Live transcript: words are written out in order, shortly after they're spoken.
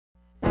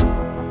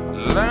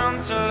Learn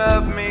to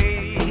love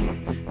me,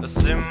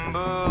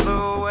 assemble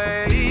the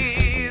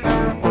ways.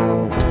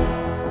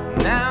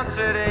 Now,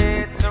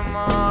 today,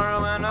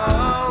 tomorrow, and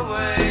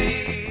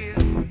always.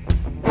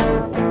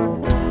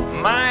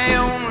 My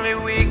only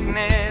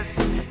weakness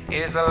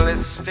is a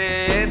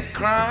listed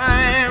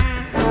crime.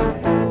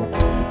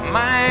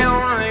 My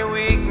only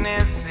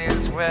weakness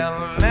is,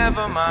 well,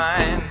 never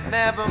mind,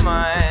 never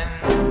mind.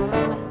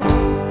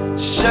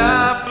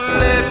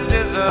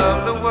 Shoplifters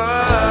of the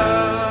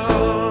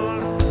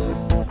world,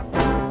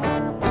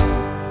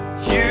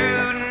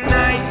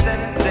 unite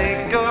and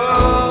take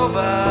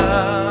over.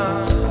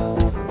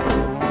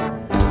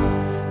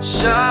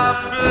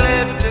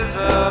 Shoplifters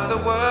of the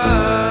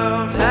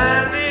world,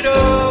 hand it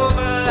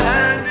over,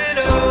 hand it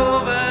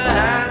over,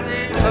 hand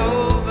it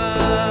over.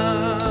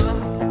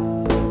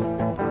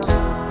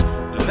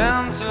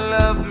 Learn to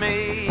love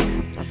me,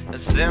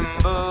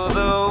 assemble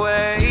the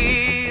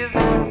ways.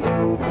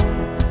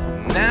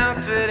 Now,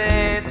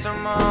 today,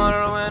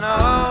 tomorrow, and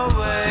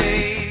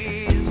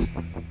always.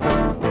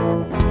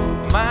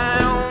 My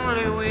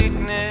only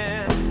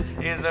weakness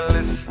is a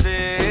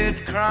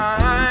listed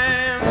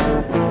crime.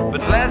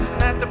 But last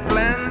night the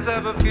plans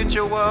of a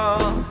future war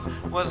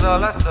was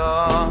all I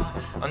saw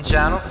on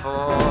Channel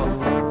 4.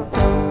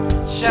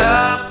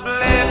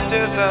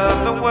 Shoplifters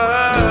of the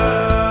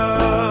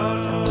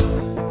world,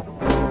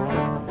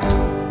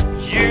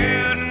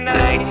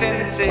 unite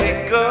and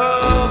take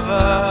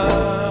over.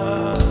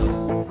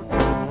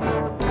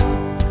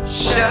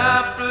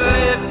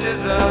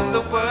 Shoplifters of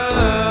the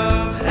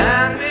world,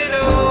 hand it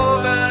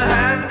over,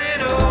 hand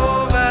it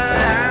over,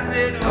 hand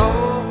it over.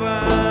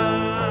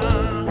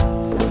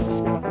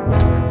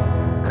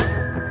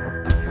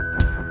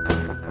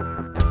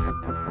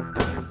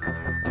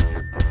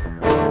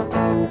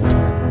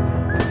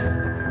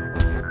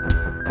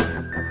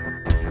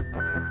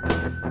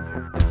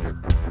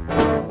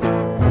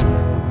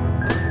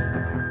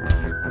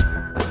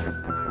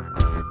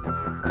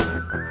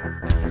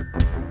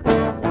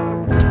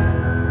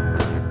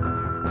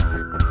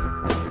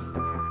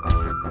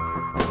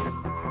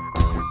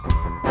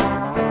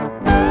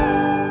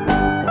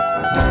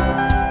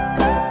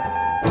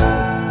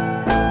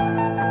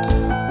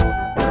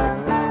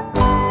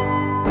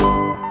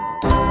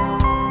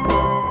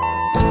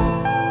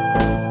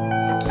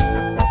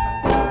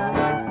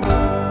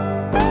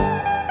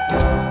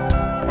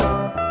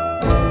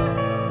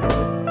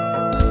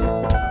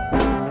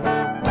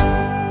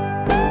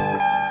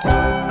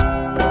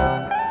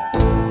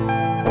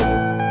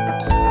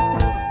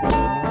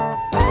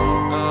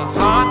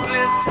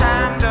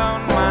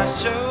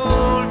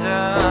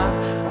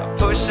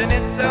 Pushing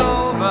it's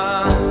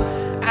over,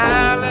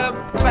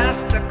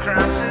 alabaster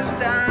crashes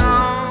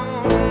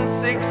down.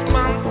 6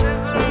 months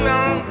is a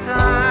long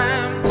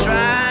time.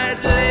 Tried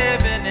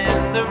living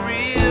in the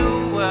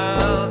real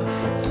world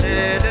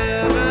instead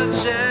of a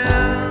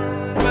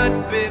shell.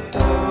 But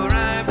before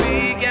I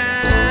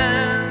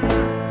began,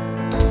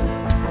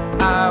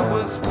 I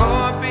was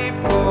poor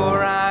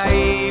before I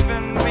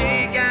even began.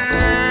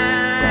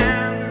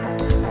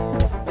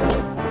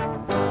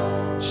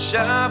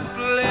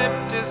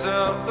 Shoplifters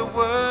of the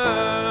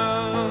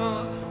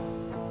world,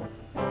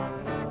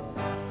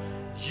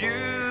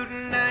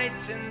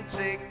 unite and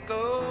take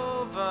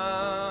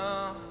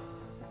over.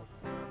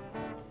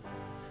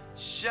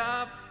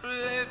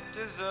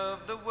 Shoplifters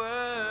of the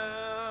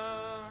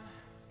world,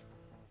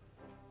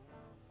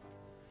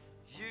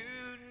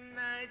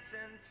 unite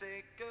and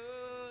take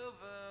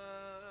over.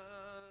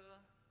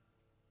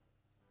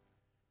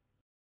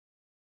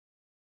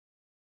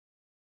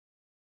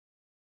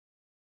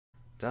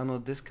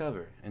 Download this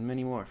cover and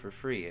many more for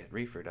free at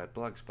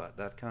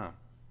Ruefer.blogspot.com.